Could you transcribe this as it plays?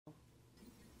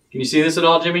Can you see this at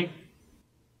all, Jimmy?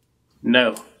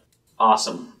 No.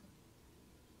 Awesome.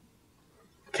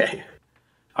 Okay.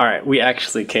 All right, we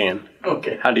actually can.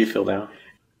 Okay. How do you feel now?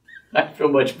 I feel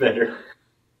much better.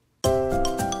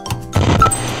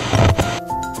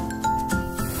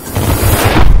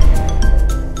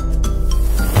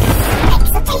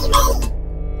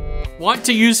 Want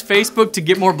to use Facebook to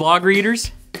get more blog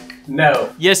readers?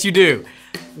 No. Yes, you do.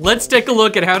 Let's take a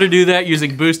look at how to do that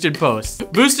using Boosted Posts.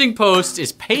 Boosting Posts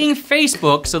is paying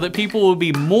Facebook so that people will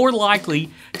be more likely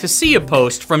to see a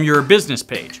post from your business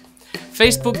page.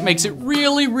 Facebook makes it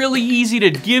really, really easy to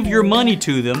give your money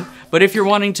to them, but if you're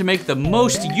wanting to make the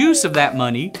most use of that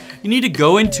money, you need to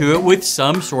go into it with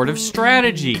some sort of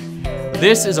strategy.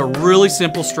 This is a really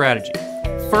simple strategy.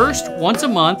 First, once a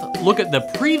month, look at the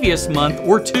previous month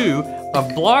or two of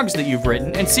blogs that you've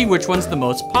written and see which one's the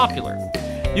most popular.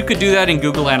 You could do that in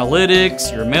Google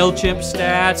Analytics, your MailChimp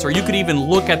stats, or you could even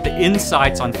look at the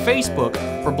insights on Facebook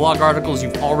for blog articles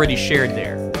you've already shared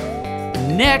there.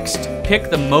 Next, pick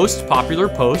the most popular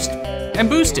post and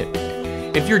boost it.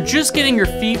 If you're just getting your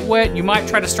feet wet, you might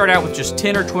try to start out with just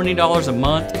 $10 or $20 a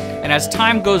month, and as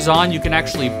time goes on, you can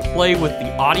actually play with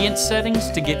the audience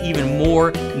settings to get even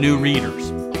more new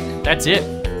readers. That's it.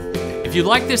 If you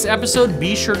like this episode,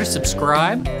 be sure to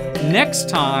subscribe. Next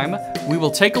time, we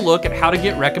will take a look at how to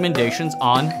get recommendations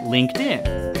on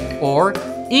LinkedIn, or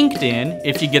InkedIn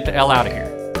if you get the L out of here.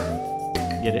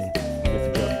 Get it? You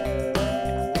get the joke.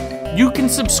 Yeah. You can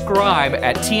subscribe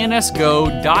at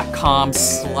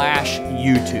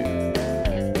tnsgo.com/YouTube.